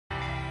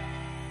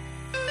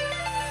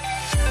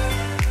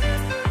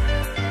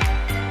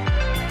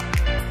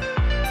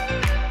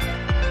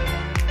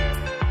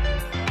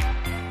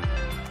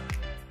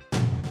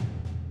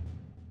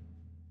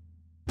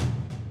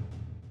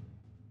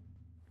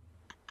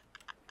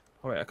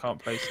Oh wait, I can't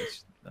place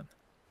this then.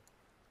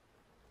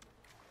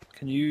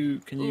 Can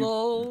you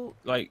Lol.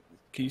 like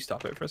can you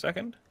stop it for a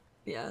second?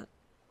 Yeah.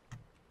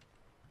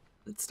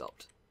 It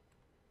stopped.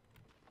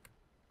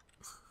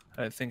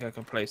 I don't think I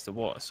can place the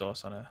water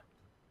source on her.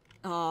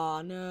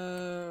 Oh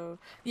no.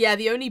 Yeah,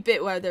 the only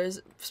bit where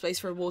there's space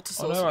for a water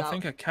Oh source. no, I without...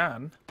 think I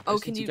can. I Oh,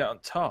 just can need to you? get on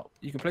top.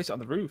 You can place it on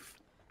the roof.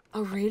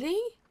 Oh really?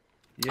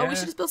 Yeah. Oh, we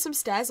should just build some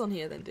stairs on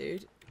here then,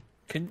 dude.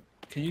 Can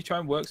you try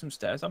and work some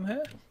stairs on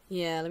here?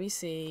 Yeah, let me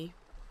see.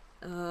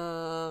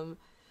 You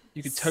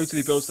could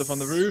totally build stuff on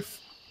the roof.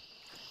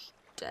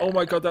 Oh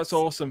my god, that's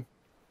awesome.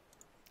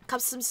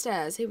 Custom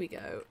stairs. Here we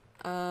go.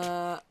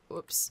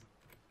 Whoops.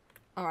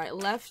 All right,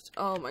 left.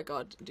 Oh my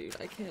god, dude,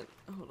 I can't.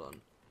 Hold on.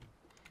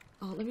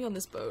 Oh, let me on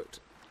this boat.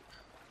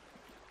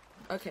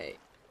 Okay.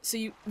 So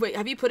you wait.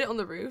 Have you put it on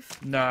the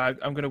roof? No,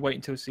 I'm gonna wait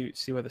until see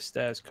where the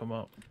stairs come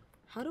up.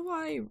 How do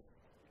I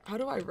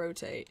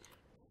rotate?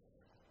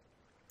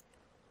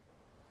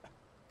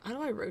 How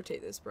do I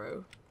rotate this,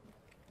 bro?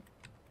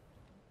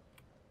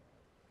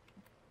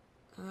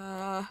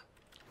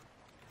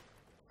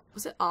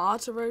 Was it R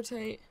to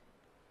rotate?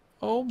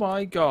 Oh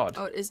my god.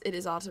 Oh, it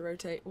is R to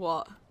rotate.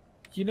 What?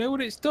 You know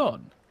what it's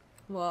done?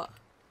 What?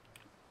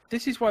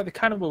 This is why the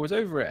cannibal was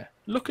over here.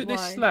 Look at this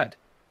Why? sled.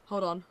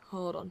 Hold on,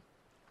 hold on.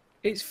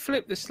 It's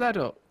flipped the sled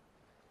up.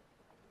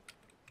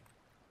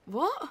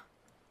 What?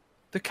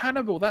 The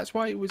cannibal, that's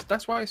why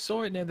I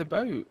saw it near the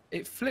boat.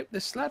 It flipped the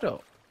sled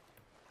up.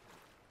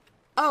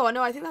 Oh,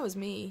 no, I think that was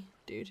me,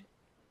 dude.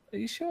 Are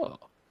you sure?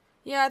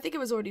 Yeah, I think it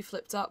was already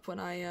flipped up when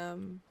I,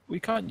 We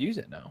can't use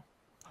it now.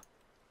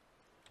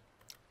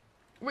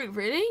 Wait,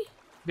 really?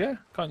 Yeah,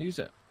 can't use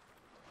it.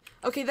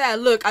 Okay, there,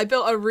 look, I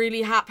built a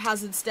really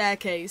haphazard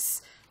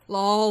staircase.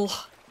 Lol.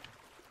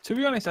 To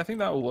be honest, I think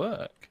that will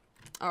work.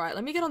 Alright,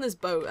 let me get on this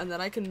boat and then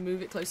I can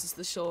move it closer to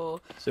the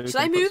shore. So Should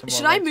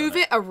I move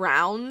it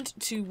around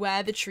to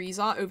where the trees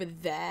are over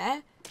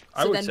there?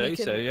 I would say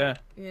so, yeah.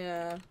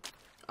 Yeah.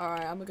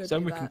 Alright, I'm gonna go do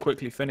Then we that. can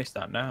quickly finish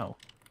that now.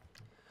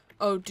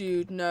 Oh,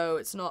 dude, no,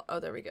 it's not. Oh,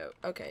 there we go.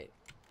 Okay.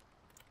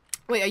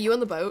 Wait, are you on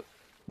the boat?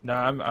 No,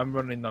 I'm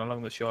running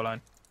along the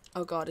shoreline.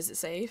 Oh god, is it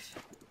safe?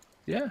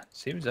 Yeah,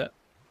 seems it.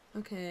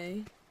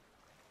 Okay.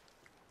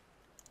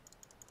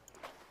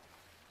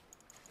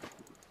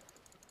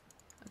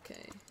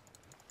 Okay.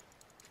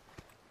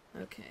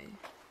 Okay.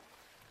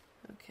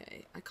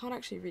 Okay. I can't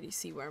actually really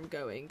see where I'm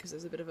going because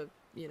there's a bit of a,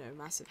 you know,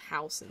 massive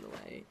house in the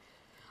way.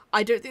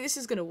 I don't think this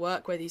is going to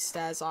work where these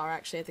stairs are,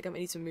 actually. I think I might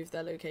need to move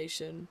their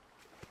location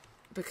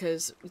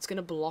because it's going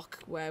to block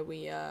where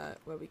we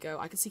go.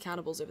 I can see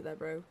cannibals over there,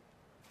 bro.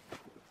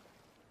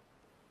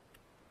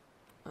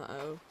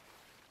 Uh-oh.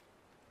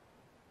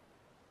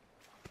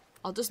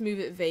 I'll just move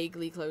it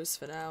vaguely close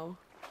for now.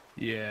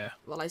 Yeah.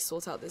 While I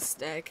sort out this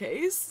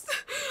staircase.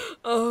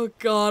 Oh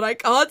god, I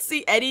can't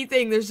see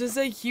anything. There's just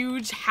a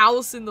huge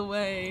house in the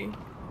way.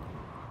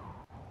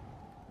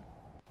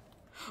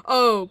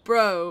 Oh,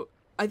 bro.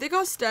 I think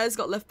our stairs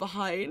got left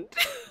behind.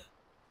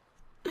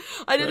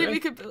 I don't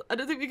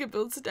think we could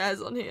build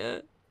stairs on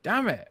here.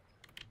 Damn it.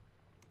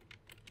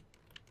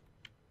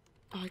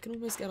 Oh, I can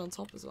almost get on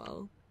top as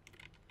well.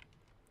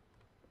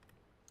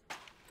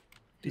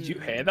 Did you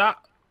hear that?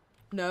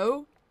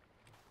 No.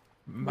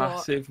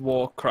 Massive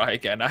war cry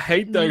again. I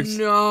hate those.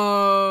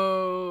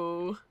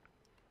 No.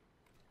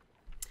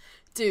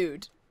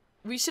 Dude,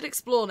 we should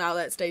explore now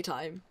that it's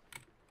daytime.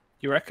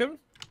 You reckon?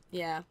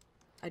 Yeah,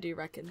 I do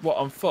reckon. What,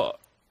 on foot?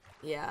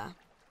 Yeah.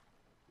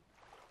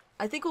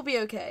 I think we'll be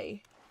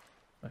okay.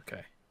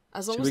 Okay.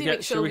 As long as we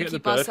make sure we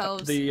keep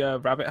ourselves... the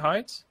rabbit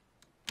hides?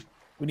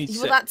 We need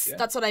well,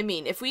 that's what I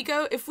mean. If we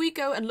go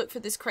and look for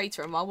this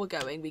crater, and while we're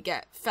going, we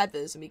get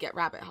feathers and we get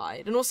rabbit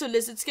hide, and also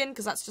lizard skin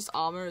because that's just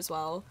armor as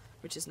well,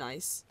 which is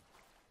nice.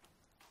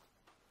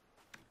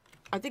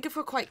 I think if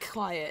we're quite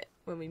quiet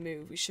when we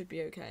move, we should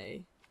be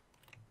okay.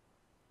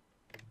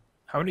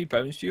 How many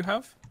bones do you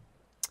have?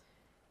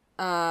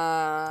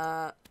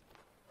 I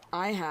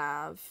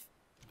have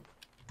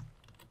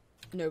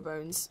no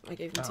bones. I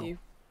gave them to you.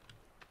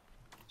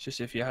 It's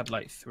just if you had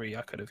like 3,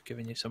 I could have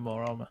given you some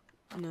more armor.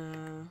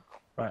 No.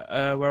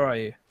 Right, where are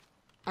you?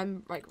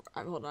 Hold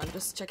on, I'm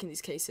just checking these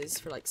cases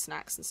for like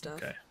snacks and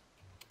stuff. Okay.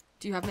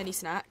 Do you have many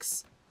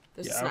snacks?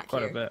 There's Yeah, a I snack have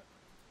quite here. a bit.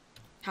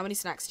 How many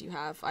snacks do you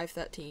have? I have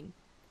 13.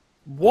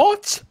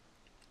 What?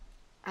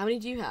 How many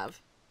do you have?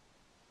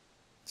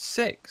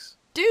 6.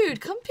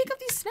 Dude, come pick up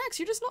these snacks.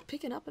 You're just not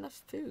picking up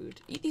enough food.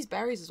 Eat these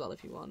berries as well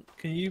if you want.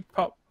 Can you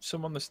pop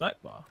some on the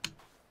snack bar?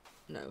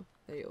 No,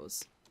 they're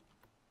yours.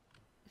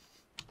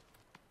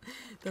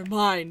 They're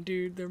mine,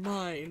 dude. They're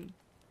mine.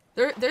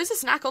 There's a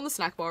snack on the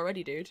snack bar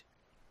already, dude.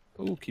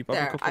 Ooh, keep up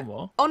a couple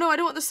more. Oh no, I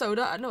don't want the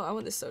soda. No, I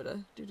want this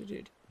soda.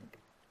 Dude.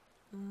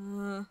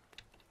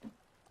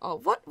 Oh,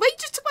 what? Wait, you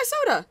just took my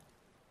soda!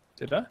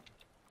 Did I?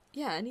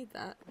 Yeah, I need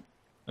that.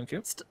 Thank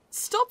you.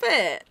 Stop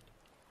it!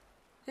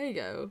 There you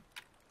go.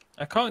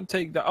 I can't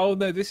take that. Oh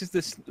no, this is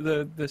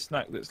the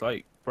snack that's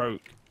like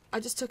broke. I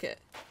just took it.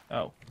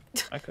 Oh,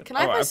 I could. Can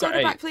I have my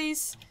soda back,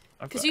 please?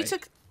 Because you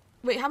took...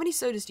 Wait, how many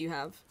sodas do you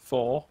have?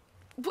 4.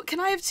 What, can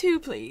I have 2,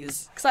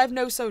 please? Because I have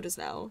no sodas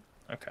now.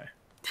 Okay.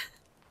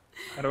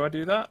 How do I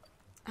do that?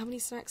 How many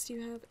snacks do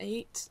you have?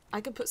 8.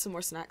 I can put some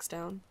more snacks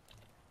down.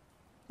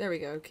 There we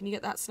go. Can you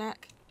get that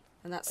snack?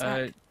 And that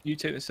snack? You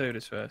take the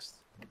sodas first.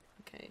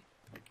 Okay.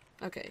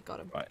 Okay, got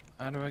him. Right,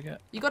 how do I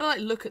get... You gotta, like,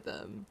 look at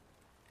them.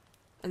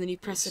 And then you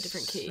press a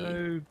different key.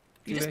 So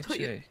you just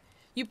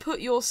put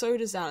your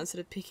sodas down instead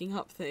of picking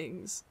up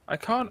things. I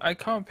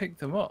can't pick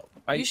them up.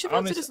 You should be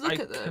able to just look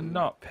at them. I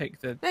cannot pick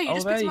the... There, you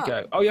just there picked you them go.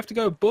 up. Oh, you have to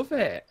go above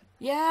it.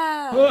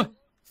 Yeah. Oh,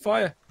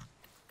 fire.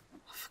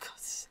 Oh, for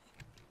God's sake.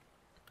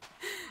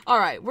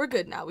 Alright, we're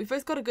good now. We've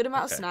both got a good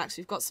amount of snacks.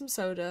 We've got some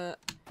soda.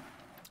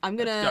 I'm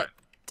gonna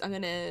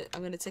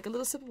take a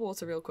little sip of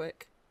water real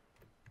quick.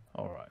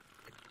 Alright.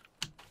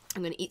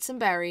 I'm gonna eat some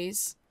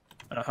berries.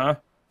 Uh-huh.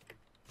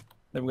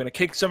 Then we're gonna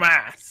kick some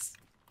ass.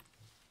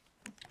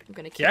 We're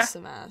gonna kick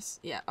some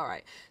ass. Yeah,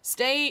 alright.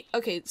 Stay...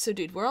 Okay, so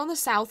dude, we're on the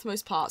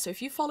southmost part, so if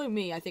you follow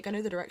me, I think I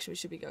know the direction we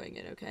should be going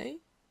in, okay?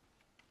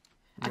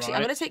 Actually,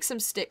 I'm gonna take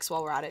some sticks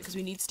while we're at it, because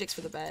we need sticks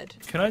for the bed.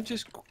 Can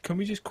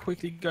we just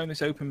quickly go in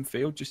this open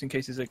field, just in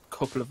case there's a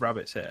couple of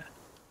rabbits here?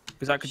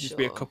 Because that could just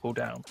be a couple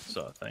down,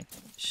 sort of thing.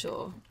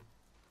 Sure.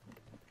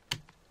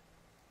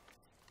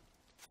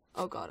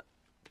 Oh god.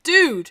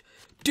 Dude!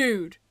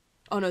 Dude!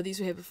 Oh no, these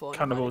were here before.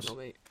 Cannibals.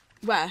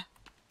 Where?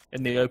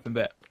 In the open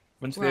bit.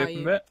 When's the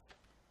open bit?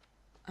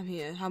 I'm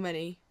here. How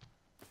many?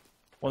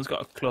 One's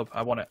got a club.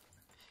 I want it.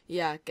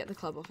 Yeah, get the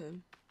club off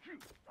him.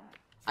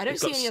 I don't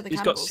see any other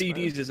cannibals. He's got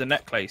CDs as a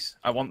necklace.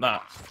 I want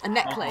that. A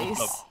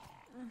necklace?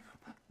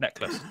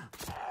 Necklace.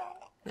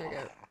 There we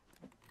go.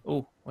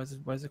 Oh, where's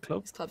the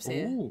club? His club's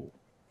here. Ooh.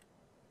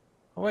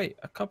 Oh wait,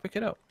 I can't pick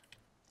it up.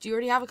 Do you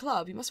already have a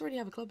club? You must already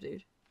have a club,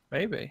 dude.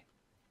 Maybe.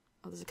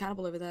 Oh, there's a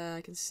cannibal over there.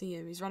 I can see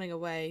him. He's running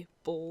away.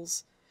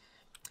 Balls.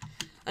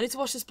 I need to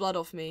wash this blood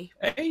off me.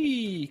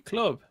 Hey,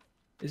 club.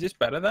 Is this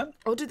better then?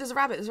 Oh, dude, there's a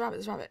rabbit. There's a rabbit.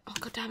 There's a rabbit. Oh,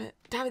 god damn it.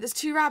 Damn it, there's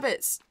 2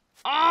 rabbits.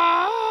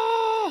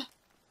 Ah!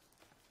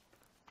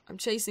 I'm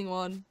chasing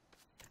one.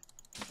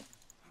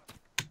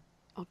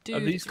 Oh, dude, Are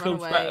these run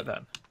clubs away. better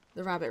then?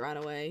 The rabbit ran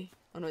away.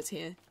 Oh, no, it's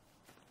here.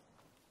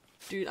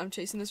 Dude, I'm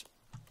chasing this.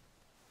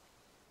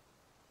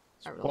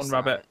 One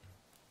rabbit.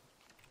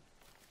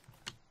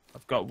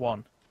 I've got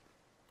one.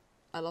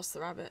 I lost the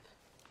rabbit.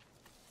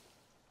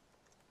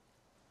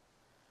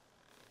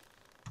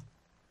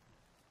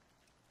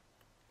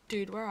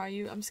 Dude, where are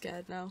you? I'm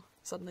scared now.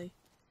 Suddenly.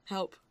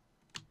 Help.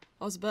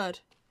 Oh, it's a bird.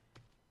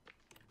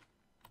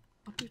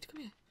 Oh, dude,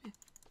 come here.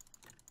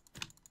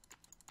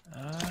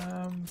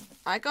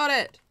 I got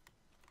it!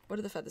 Where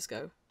did the feathers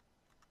go?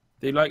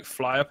 They like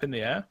fly up in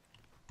the air.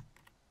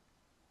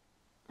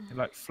 They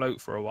like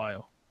float for a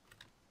while.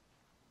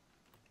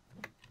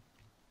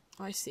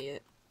 Oh, I see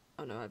it.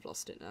 Oh no, I've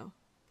lost it now.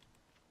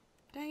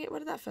 Dang it, where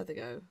did that feather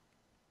go?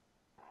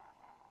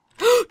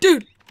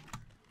 Dude!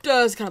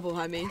 There's a cannibal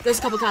behind me. There's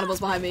a couple cannibals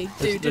behind me.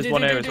 Dude, there's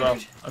one here as well.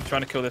 I'm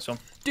trying to kill this one.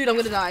 Dude, I'm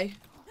gonna die.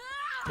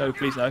 No,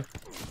 please no.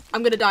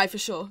 I'm gonna die for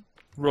sure.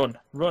 Run,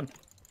 run.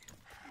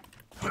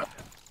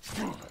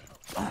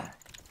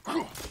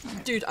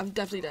 Dude, I'm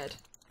definitely dead.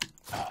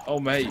 Oh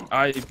mate,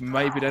 I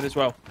may be dead as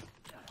well.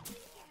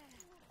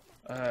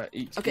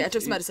 Okay, I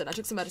took some medicine. I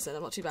took some medicine.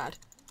 I'm not too bad.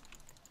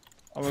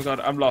 Oh my god,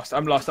 I'm lost.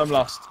 I'm lost. I'm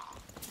lost.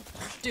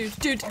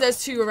 Dude,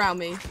 there's 2 around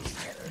me.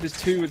 There's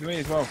 2 with me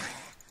as well.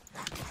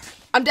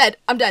 I'm dead.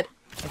 I'm dead.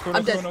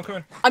 I'm dead.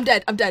 I'm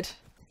dead. I'm dead.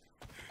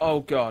 Oh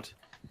god.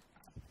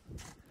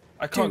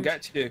 I can't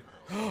get to you.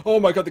 Oh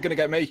my god, they're gonna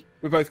get me.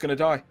 We're both gonna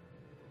die.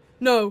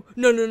 No.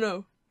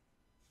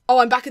 Oh,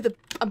 I'm back at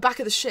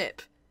the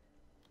ship.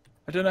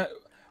 I don't know.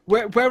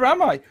 Where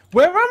am I?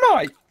 Where am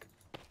I?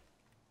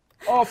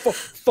 Oh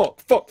fuck.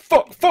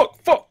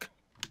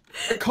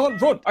 I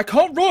can't run. I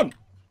can't run.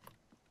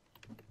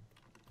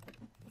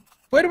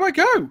 Where do I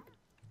go?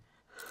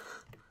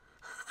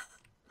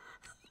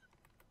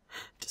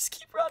 Just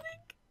keep running.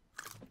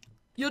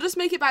 You'll just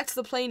make it back to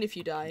the plane if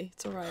you die.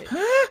 It's alright.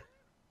 Huh?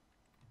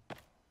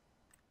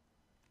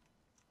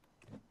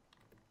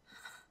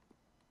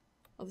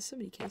 Oh, there's so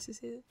many cases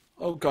here.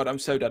 Oh god, I'm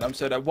so dead. I'm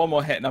so dead. One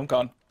more hit and I'm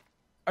gone.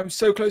 I'm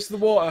so close to the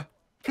water.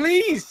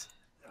 Please!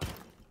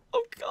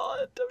 Oh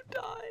god, don't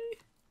die.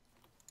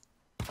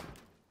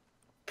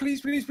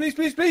 Please.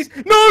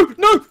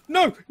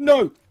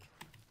 No!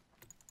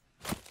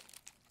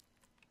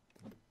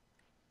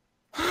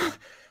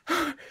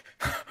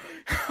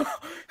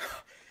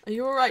 Are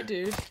you alright,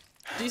 dude?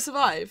 Do you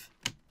survive?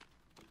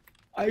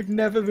 I've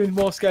never been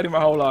more scared in my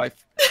whole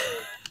life.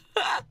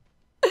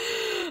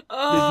 There's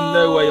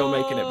no way you're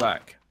making it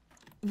back.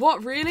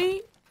 What,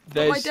 really?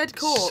 There's my dead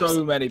corpse.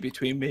 So many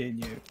between me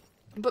and you.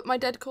 But my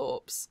dead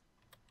corpse.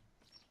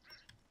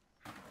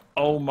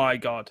 Oh my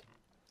god.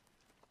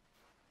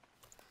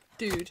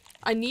 Dude,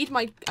 I need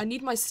my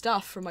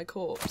stuff from my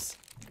corpse.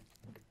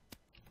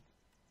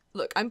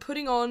 Look, I'm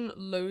putting on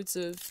loads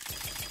of...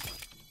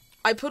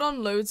 I put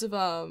on loads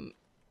of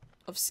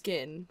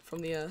skin from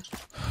the earth.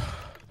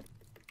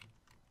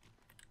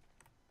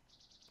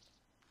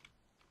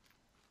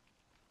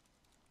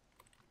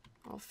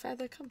 Oh,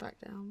 feather, come back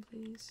down,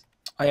 please.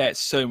 I ate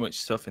so much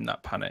stuff in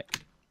that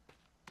panic.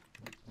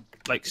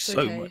 Like, It's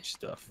so okay. much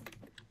stuff.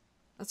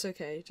 That's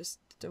okay. Just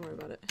don't worry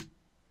about it.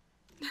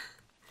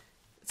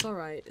 It's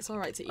alright. It's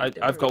alright to eat.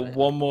 I've got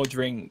one more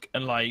drink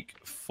and like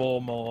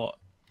 4 more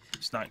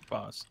snack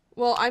bars.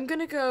 Well, I'm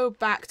gonna go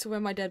back to where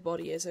my dead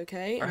body is,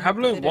 okay? I And have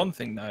hope that learned one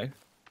thing though.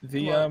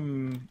 The What?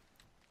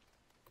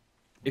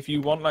 if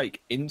you want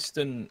like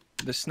instant,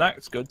 the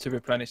snack's good to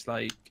replenish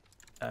like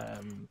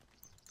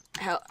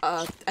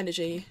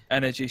energy.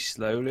 energy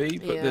slowly,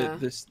 but Yeah.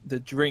 the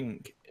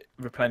drink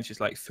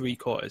replenishes like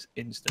 3/4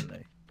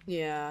 instantly.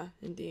 Yeah,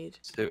 indeed.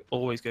 So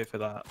always go for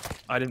that.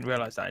 I didn't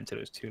realize that until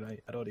it was too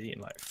late. I'd already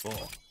eaten like 4.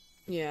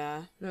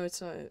 Yeah. No,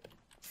 it's not.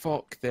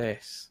 Fuck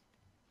this.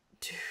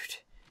 Dude.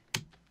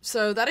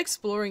 So that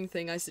exploring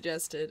thing I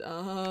suggested,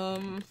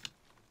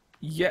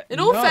 Yeah. in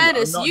all no,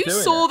 fairness, I'm not you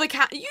doing saw it.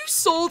 you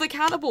saw the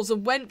cannibals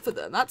and went for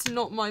them. That's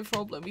not my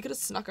problem. We could have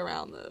snuck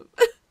around them.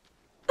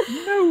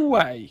 No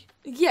way.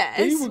 Yes.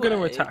 They were going to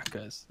way. attack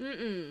us.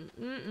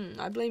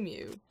 I blame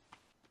you.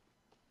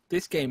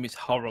 This game is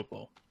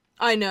horrible.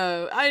 I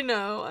know.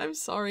 I'm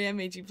sorry I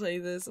made you play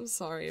this. I'm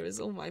sorry. It was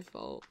all my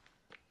fault.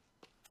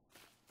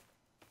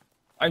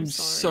 I'm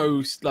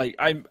sorry. so like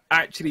I'm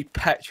actually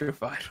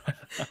petrified right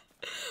now.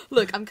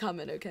 Look, I'm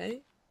coming,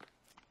 okay?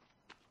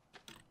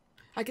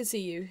 I can see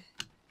you.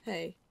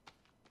 Hey.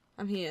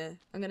 I'm here.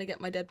 I'm gonna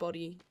get my dead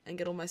body and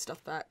get all my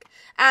stuff back.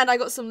 And I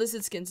got some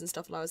lizard skins and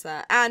stuff while I was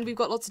there. And we've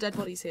got lots of dead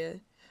bodies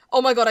here.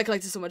 Oh my god, I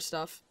collected so much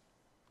stuff.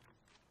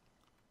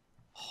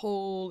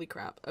 Holy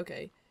crap.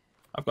 Okay.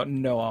 I've got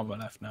no armor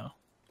left now.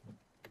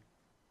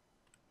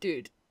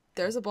 Dude,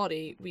 there's a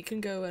body. We can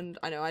go and...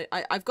 I know,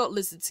 I've got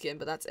lizard skin,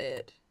 but that's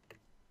it.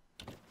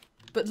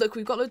 But look,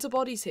 we've got loads of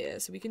bodies here,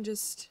 so we can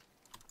just...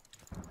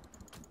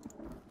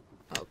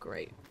 Oh,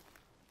 great.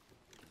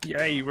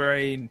 Yay,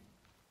 rain.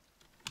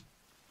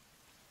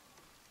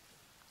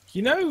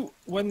 You know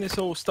when this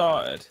all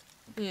started?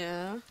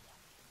 Yeah.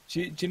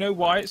 Do you know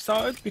why it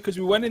started? Because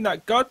we went in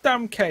that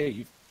goddamn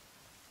cave.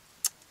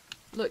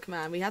 Look,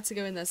 man, we had to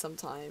go in there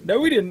sometime. No,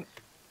 we didn't.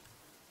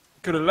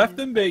 Could have left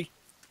them be.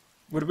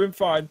 Would have been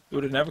fine. It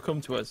would have never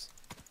come to us.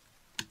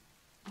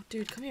 Oh,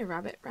 dude, come here,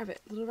 rabbit,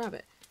 rabbit, little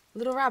rabbit.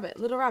 Little rabbit,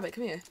 little rabbit,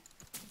 come here.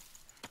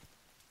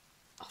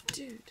 Oh,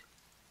 dude.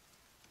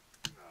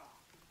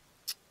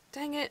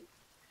 Dang it.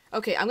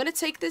 Okay, I'm gonna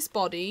take this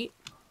body,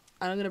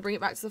 and I'm gonna bring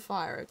it back to the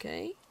fire,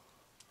 okay?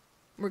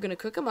 We're gonna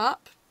cook him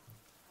up.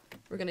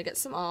 We're gonna get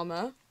some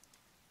armor.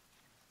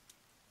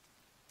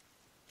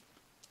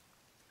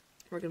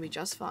 We're gonna be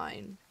just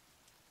fine.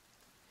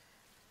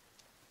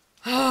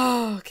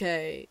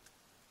 Okay.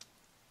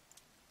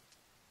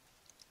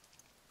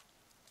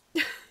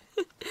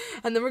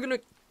 And then we're gonna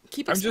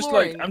keep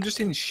exploring. I'm just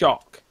in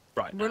shock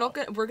right now.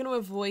 We're gonna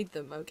avoid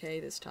them, okay,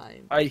 this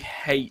time. I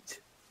hate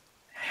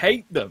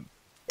them.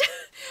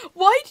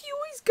 Why do you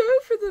always go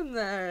for them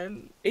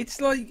then?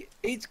 It's like,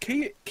 it's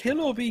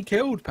kill or be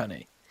killed,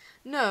 Penny.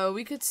 No,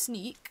 we could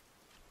sneak.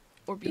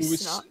 Or be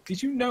snuck.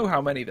 Did you know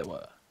how many there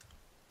were?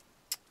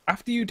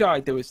 After you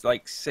died, there was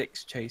like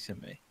 6 chasing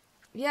me.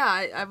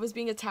 Yeah, I was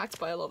being attacked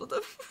by a lot of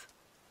them.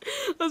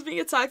 I was being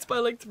attacked by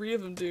like 3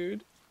 of them,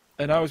 dude.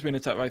 And I was being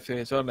attacked by 3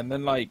 as well. And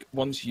then like,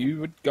 once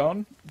you had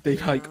gone, they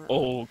like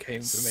all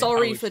came for me.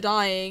 Sorry for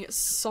dying.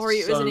 Sorry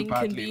it was an so badly,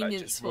 like,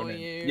 inconvenience just for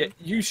running. you. Yeah,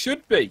 you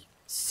should be.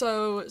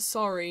 So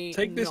sorry.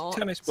 Take this not.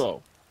 tennis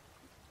ball.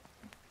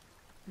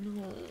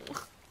 No.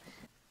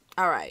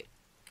 Alright.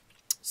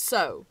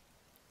 So,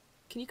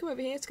 can you come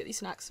over here to get these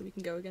snacks so we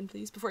can go again,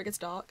 please? Before it gets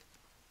dark.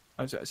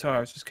 I'm sorry, I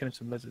was just killing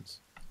some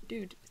lizards.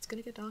 Dude, it's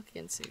gonna get dark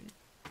again soon.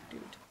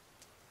 Dude.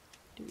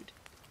 Dude.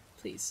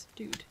 Please.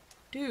 Dude.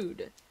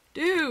 Dude.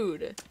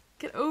 Dude!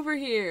 Get over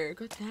here.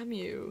 God damn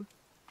you.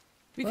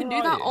 We can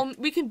do that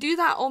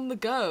on the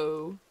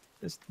go.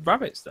 There's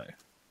rabbits though.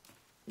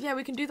 Yeah,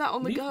 we can do that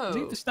on the go.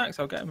 Leave the snacks,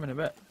 I'll get them in a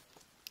bit.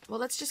 Well,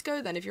 let's just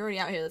go then. If you're already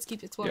out here, let's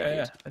keep exploring.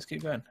 Yeah, let's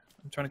keep going.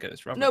 I'm trying to get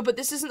this rabbit. No, but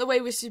this isn't the way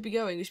we should be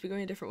going. We should be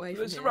going a different way.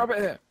 There's from a here.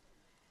 rabbit here.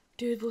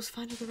 Dude, we'll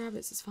find other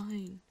rabbits. It's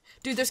fine.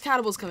 Dude, there's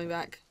cannibals coming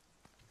back.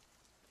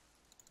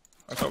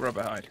 I've got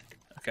rabbit hide.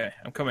 Okay,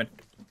 I'm coming.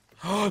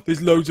 Oh,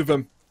 there's loads of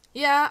them.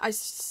 Yeah, I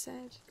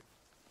said.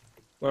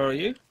 Where are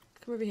you?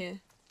 Come over here.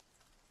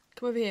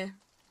 Come over here.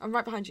 I'm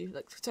right behind you.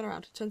 Look, turn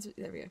around. There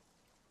we go.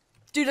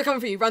 Dude, they're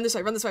coming for you. Run this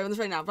way. Run this way. Run this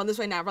way now. Run this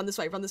way now. Run this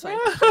way. Run this way.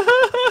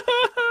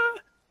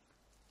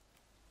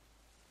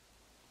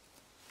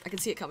 I can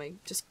see it coming.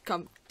 Just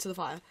come to the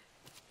fire.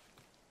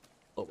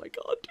 Oh my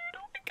god, dude.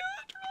 Oh my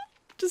god.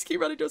 Run. Just keep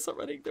running. Don't stop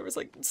running. There was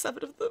like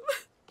 7 of them.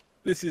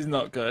 This is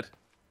not good.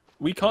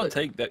 We can't Look.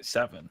 take that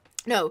 7.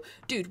 No,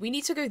 dude, we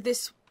need to go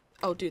this...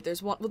 Oh, dude,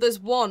 there's one... Well, there's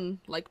one,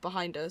 like,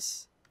 behind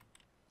us.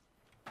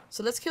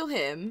 So let's kill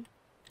him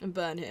and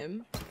burn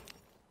him.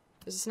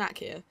 There's a snack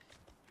here.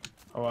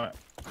 Alright,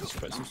 let's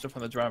put some stuff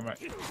on the drum rack.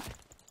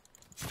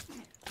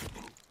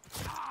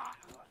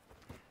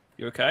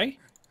 You okay?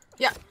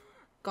 Yeah,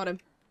 got him.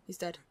 He's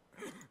dead.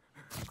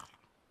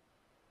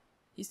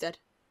 He's dead.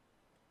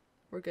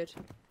 We're good.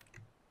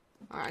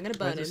 Alright, I'm gonna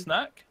burn Where's him. the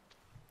snack?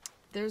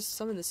 There's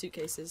some in the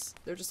suitcases.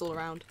 They're just all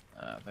around.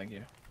 Thank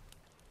you.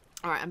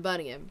 Alright, I'm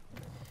burning him.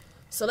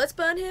 So let's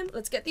burn him,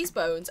 let's get these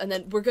bones, and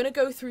then we're gonna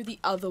go through the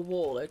other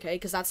wall, okay?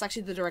 Because that's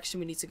actually the direction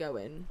we need to go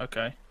in.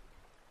 Okay.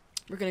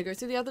 We're gonna go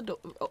through the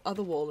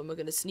other wall, and we're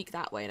gonna sneak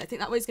that way, and I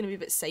think that way is gonna be a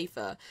bit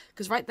safer.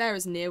 Because right there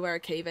is near where a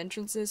cave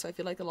entrance is, so I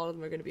feel like a lot of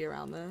them are gonna be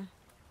around there.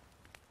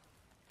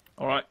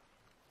 Alright.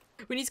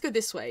 We need to go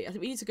this way. I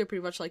think we need to go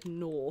pretty much, like,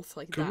 north,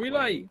 like Can that we, way.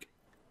 like,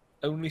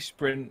 only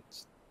sprint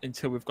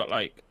until we've got,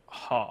 like,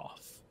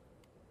 half?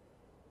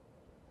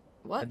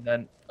 What? And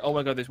then... Oh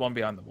my god, there's one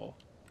behind the wall.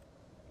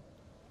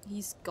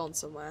 He's gone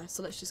somewhere,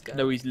 so let's just go.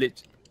 No, he's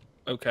lit...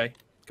 Okay,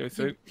 go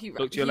through.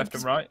 Look to your left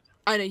and right.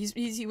 I know,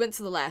 he went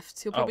to the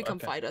left. He'll probably come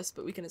okay. fight us,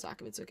 but we can attack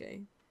him, it's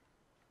okay.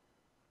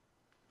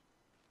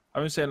 I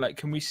was saying, like,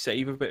 can we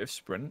save a bit of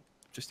sprint?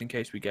 Just in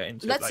case we get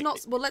into let's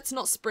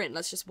not sprint,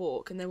 let's just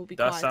walk, and then we'll be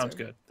That quieter. sounds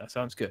good. That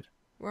sounds good.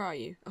 Where are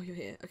you? Oh, you're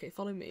here. Okay,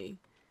 follow me.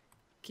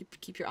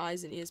 Keep your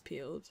eyes and ears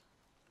peeled.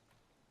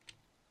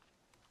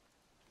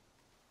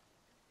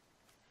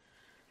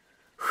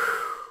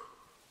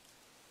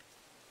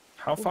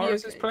 How far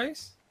is this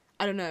place?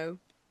 I don't know.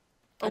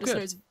 Oh, I just know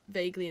good. it's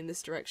vaguely in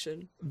this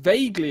direction.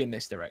 Vaguely in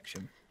this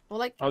direction. Well,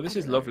 like. Oh, this I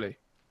is don't know. lovely.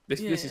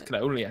 This Yeah. can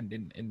only end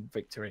in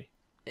victory.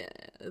 Yeah,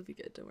 it'll be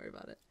good. Don't worry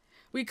about it.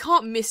 We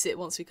can't miss it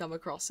once we come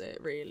across it,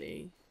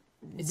 really.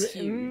 It's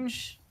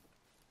huge.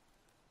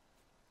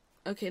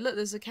 Okay, look,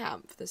 there's a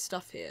camp. There's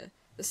stuff here.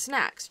 There's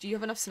snacks. Do you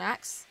have enough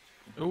snacks?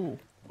 Ooh,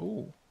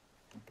 ooh.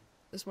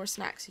 There's more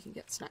snacks. You can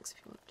get snacks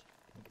if you want.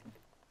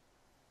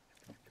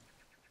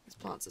 There's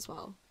plants as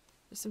well.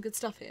 There's some good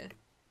stuff here.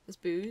 There's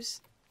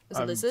booze. There's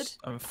a lizard.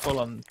 I'm full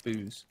on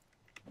booze.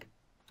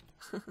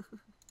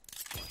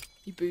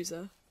 You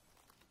boozer.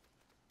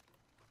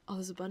 Oh,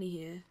 there's a bunny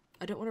here.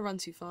 I don't want to run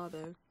too far,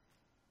 though.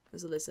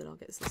 There's a lizard. I'll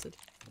get this lizard.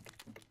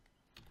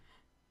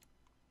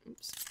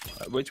 Oops.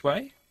 Which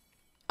way?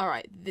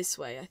 Alright, this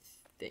way, I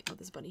think. Oh,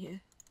 there's a bunny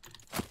here.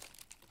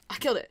 I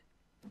killed it!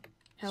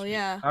 Hell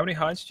yeah. How many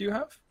hides do you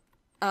have?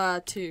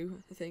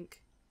 2, I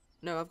think.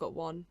 No, I've got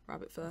 1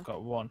 rabbit fur. I've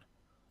got 1.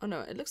 Oh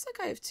no, it looks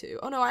like I have 2.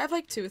 Oh no, I have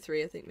like 2 or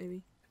 3, I think,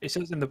 maybe. It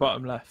says in the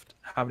bottom left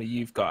how many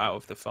you've got out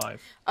of the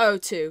 5. Oh,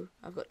 2.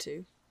 I've got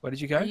 2. Where did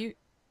you go? Are you...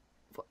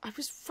 I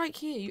was right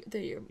here.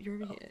 There you're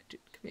over here. Dude,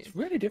 come here. It's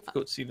really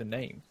difficult to see the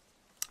name.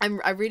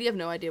 I really have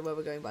no idea where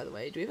we're going, by the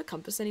way. Do we have a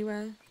compass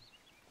anywhere?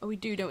 Oh, we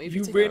do, don't we?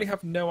 You really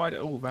have no idea.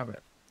 Oh,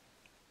 rabbit.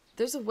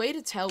 There's a way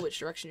to tell which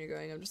direction you're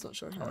going. I'm just not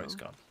sure how. Oh, it's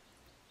gone.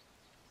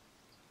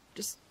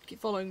 Just keep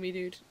following me,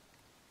 dude.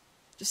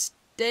 Just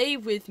stay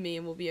with me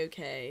and we'll be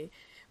okay.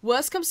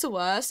 Worst comes to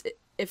worst,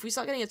 if we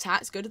start getting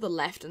attacked, go to the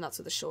left and that's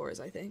where the shore is,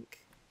 I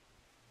think.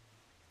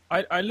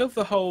 I love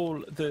the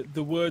whole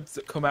the words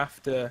that come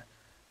after,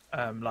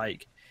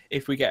 like,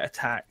 if we get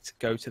attacked,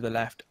 go to the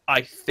left.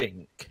 I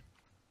think.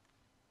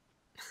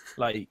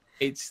 Like,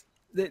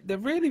 they're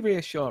really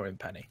reassuring,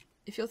 Penny.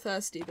 If you're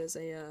thirsty, there's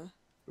a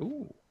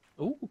Ooh,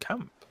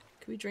 camp.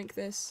 Can we drink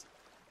this?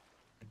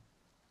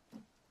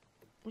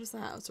 What is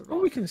that? It's a rock. Oh,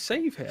 we can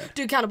save here.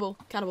 Dude, cannibal,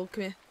 come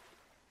here.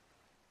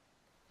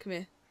 Come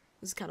here.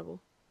 This is cannibal.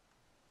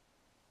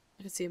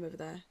 I can see him over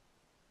there.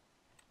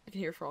 I can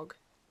hear a frog.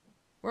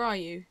 Where are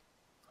you?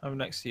 I'm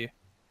next to you.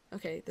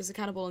 Okay, there's a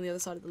cannibal on the other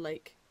side of the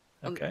lake.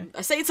 Okay.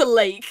 I say it's a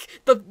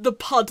lake. The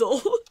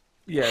puddle.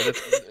 Yeah.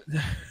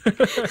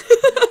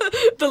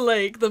 The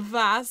lake, the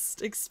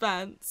vast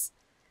expanse.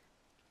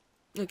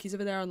 Look, he's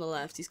over there on the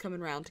left. He's coming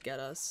round to get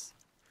us.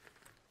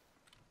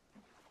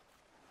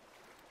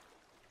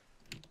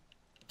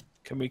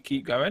 Can we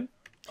keep going?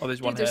 Oh,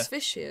 there's one Dude, there's here.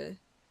 fish here.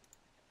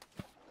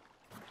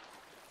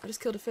 I just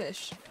killed a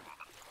fish.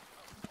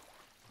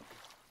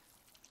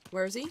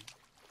 Where is he?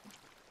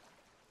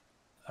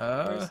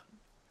 I've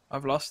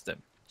lost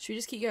him. Should we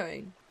just keep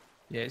going?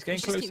 Yeah, it's getting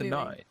Let's just close keep to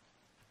moving. night.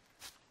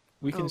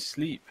 We can Oh.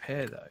 sleep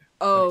here though.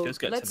 Oh, when it does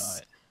get to let's...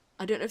 night.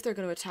 I don't know if they're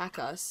going to attack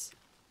us.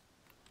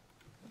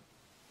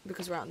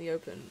 Because we're out in the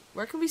open.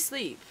 Where can we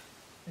sleep?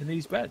 In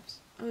these beds.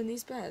 Oh, in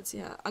these beds,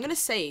 yeah. I'm going to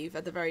save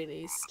at the very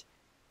least.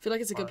 I feel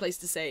like it's a good place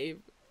to save.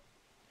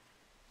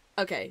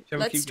 Okay, Shall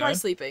we let's keep try going?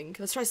 sleeping.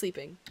 Let's try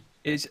sleeping.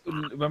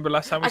 Remember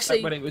last time we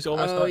slept when it was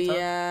almost oh night time?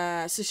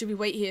 yeah. So should we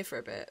wait here for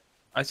a bit?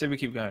 I say we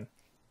keep going.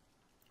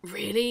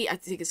 Really? I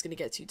think it's going to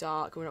get too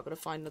dark and we're not going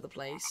to find another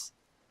place.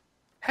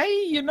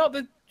 Hey, you're not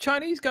the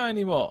Chinese guy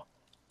anymore.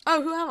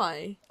 Oh, who am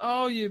I?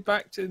 Oh, you're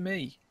back to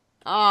me.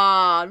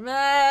 Ah,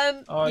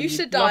 man. Oh, you you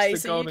should lost die the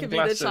so you golden can be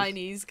glasses. the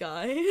Chinese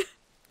guy.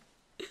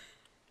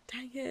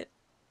 Dang it.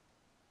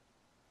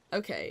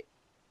 Okay.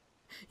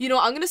 You know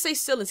what? I'm going to stay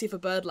still and see if a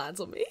bird lands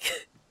on me.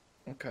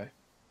 Okay.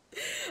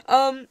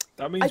 Um,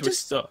 That means we're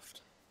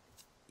stuffed.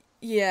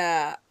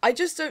 yeah. I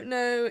just don't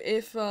know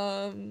if,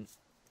 I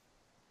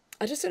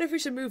just don't know if we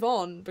should move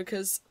on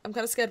because I'm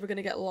kind of scared we're going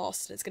to get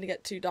lost and it's going to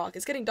get too dark.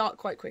 It's getting dark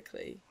quite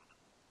quickly.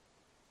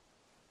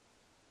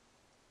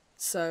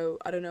 So,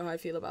 I don't know how I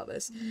feel about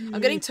this.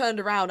 I'm getting turned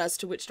around as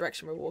to which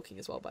direction we're walking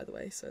as well, by the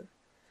way, so...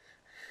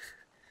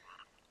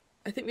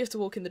 I think we have to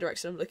walk in the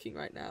direction I'm looking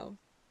right now.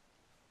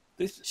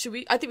 Should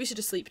we? I think we should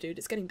just sleep, dude.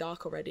 It's getting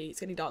dark already. It's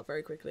getting dark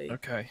very quickly.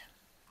 Okay.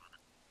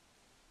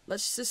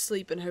 Let's just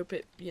sleep and hope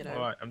it, you know...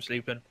 Alright, I'm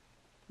sleeping.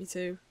 Me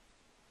too.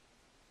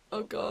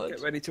 Oh god.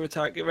 Get ready to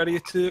attack. Get ready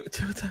to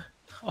attack.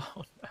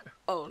 Oh no.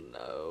 Oh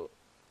no.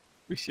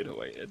 We should have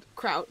waited.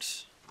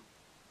 Crouch.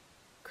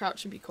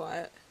 Crouch and be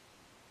quiet.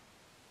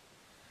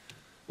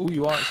 Oh,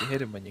 you are actually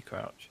hidden when you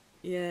crouch.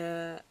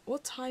 Yeah.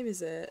 What time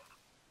is it?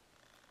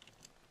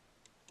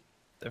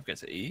 Don't forget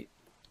to eat.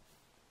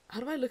 How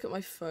do I look at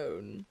my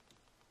phone?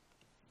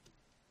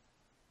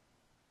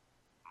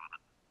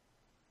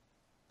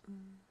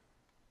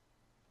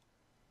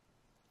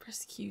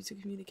 Press Q to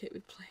communicate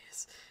with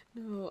players.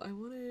 No, I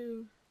want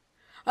to...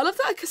 I love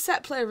that a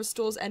cassette player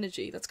restores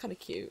energy. That's kind of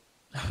cute.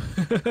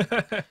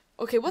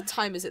 Okay, what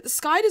time is it? The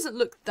sky doesn't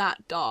look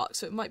that dark,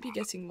 so it might be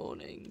getting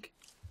morning.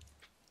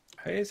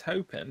 Here's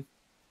hoping.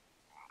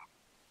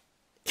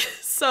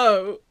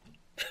 So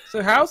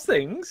how's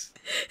things?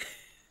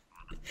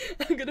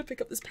 I'm gonna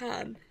pick up this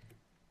pan.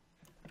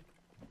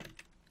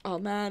 Oh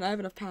man, I have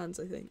enough pans,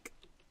 I think.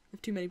 I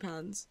have too many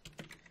pans.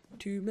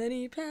 Too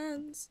many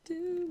pans,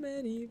 too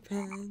many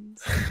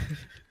pans.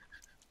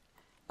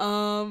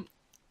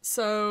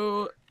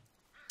 So...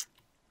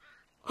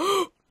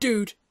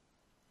 Dude!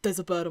 There's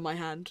a bird on my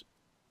hand.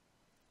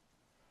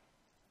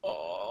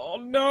 Oh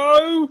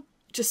no!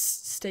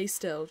 Just stay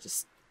still.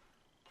 Just